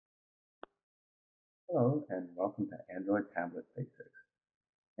Hello and welcome to Android Tablet Basics,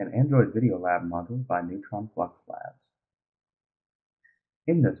 an Android Video Lab module by Neutron Flux Labs.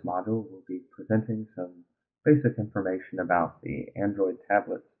 In this module, we'll be presenting some basic information about the Android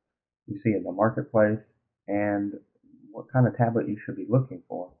tablets you see in the marketplace and what kind of tablet you should be looking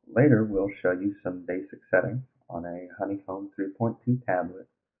for. Later, we'll show you some basic settings on a Honeycomb 3.2 tablet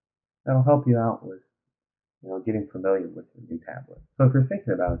that'll help you out with getting familiar with your new tablet. So if you're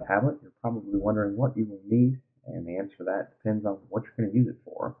thinking about a tablet, you're probably wondering what you will need, and the answer to that depends on what you're going to use it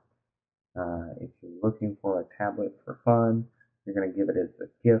for. If you're looking for a tablet for fun, you're going to give it as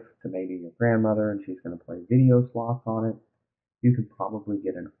a gift to maybe your grandmother and she's going to play video slots on it, you could probably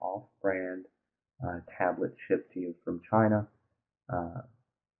get an off-brand tablet shipped to you from China,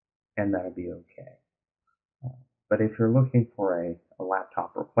 and that'll be okay. But if you're looking for a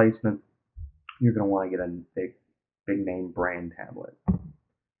laptop replacement, you're going to want to get a big name brand tablet.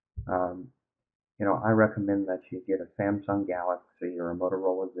 I recommend that you get a Samsung Galaxy or a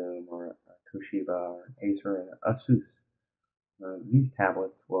Motorola Zoom or a Toshiba or an Acer and Asus. These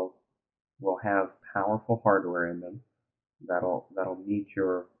tablets will have powerful hardware in them that'll meet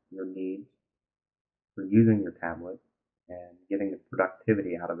your needs for using your tablet and getting the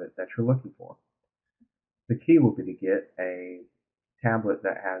productivity out of it that you're looking for. The key will be to get a tablet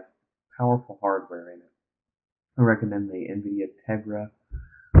that has powerful hardware in it. I recommend the NVIDIA Tegra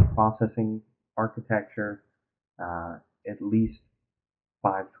processing architecture, at least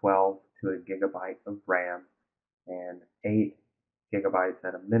 512 to a gigabyte of RAM, and 8 gigabytes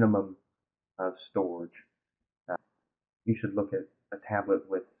at a minimum of storage. You should look at a tablet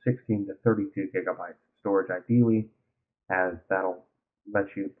with 16 to 32 gigabytes of storage ideally, as that'll let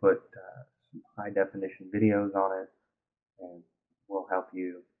you put some high definition videos on it and will help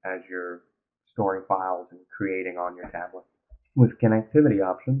you as you're storing files and creating on your tablet. With connectivity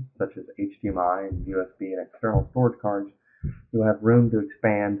options such as HDMI and USB and external storage cards, you'll have room to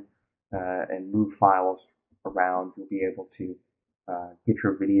expand and move files around. You'll be able to get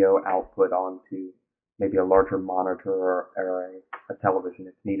your video output onto maybe a larger monitor or a television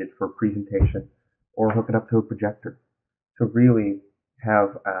if needed for presentation, or hook it up to a projector. To really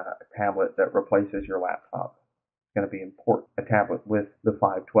have a tablet that replaces your laptop, it's going to be important. A tablet with the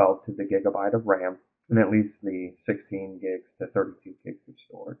 512 to the gigabyte of RAM and at least the 16 gigs to 32 gigs of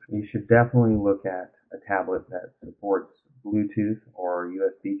storage. You should definitely look at a tablet that supports Bluetooth or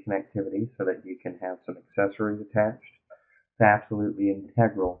USB connectivity so that you can have some accessories attached. It's absolutely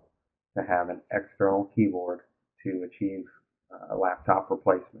integral to have an external keyboard to achieve a laptop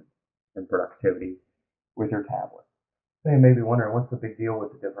replacement and productivity with your tablet. So you may be wondering, what's the big deal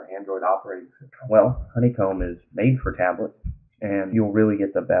with the different Android operating systems? Well, Honeycomb is made for tablets, and you'll really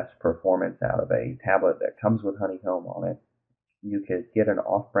get the best performance out of a tablet that comes with Honeycomb on it. You could get an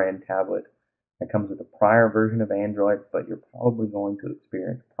off-brand tablet that comes with a prior version of Android, but you're probably going to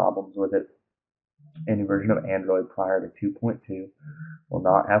experience problems with it. Any version of Android prior to 2.2 will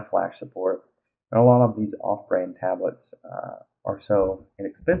not have flash support, and a lot of these off-brand tablets are so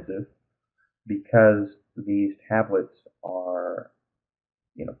inexpensive because these tablets are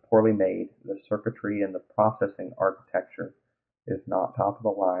poorly made. The circuitry and the processing architecture is not top of the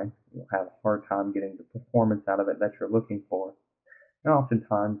line. You'll have a hard time getting the performance out of it that you're looking for. And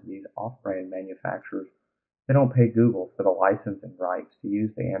oftentimes these off-brand manufacturers, they don't pay Google for the licensing rights to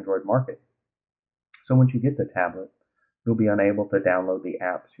use the Android market. So once you get the tablet, you'll be unable to download the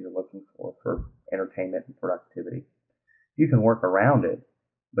apps you're looking for entertainment and productivity. You can work around it,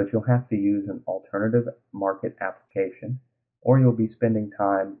 but you'll have to use an alternative market application, or you'll be spending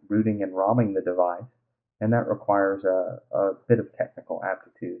time rooting and ROMing the device, and that requires a bit of technical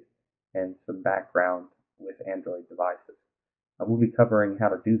aptitude and some background with Android devices. We'll be covering how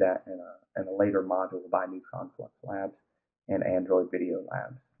to do that in a later module by Neutron Flux Labs and Android Video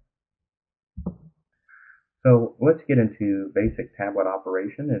Labs. So let's get into basic tablet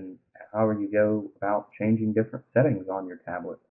operation and how you go about changing different settings on your tablet.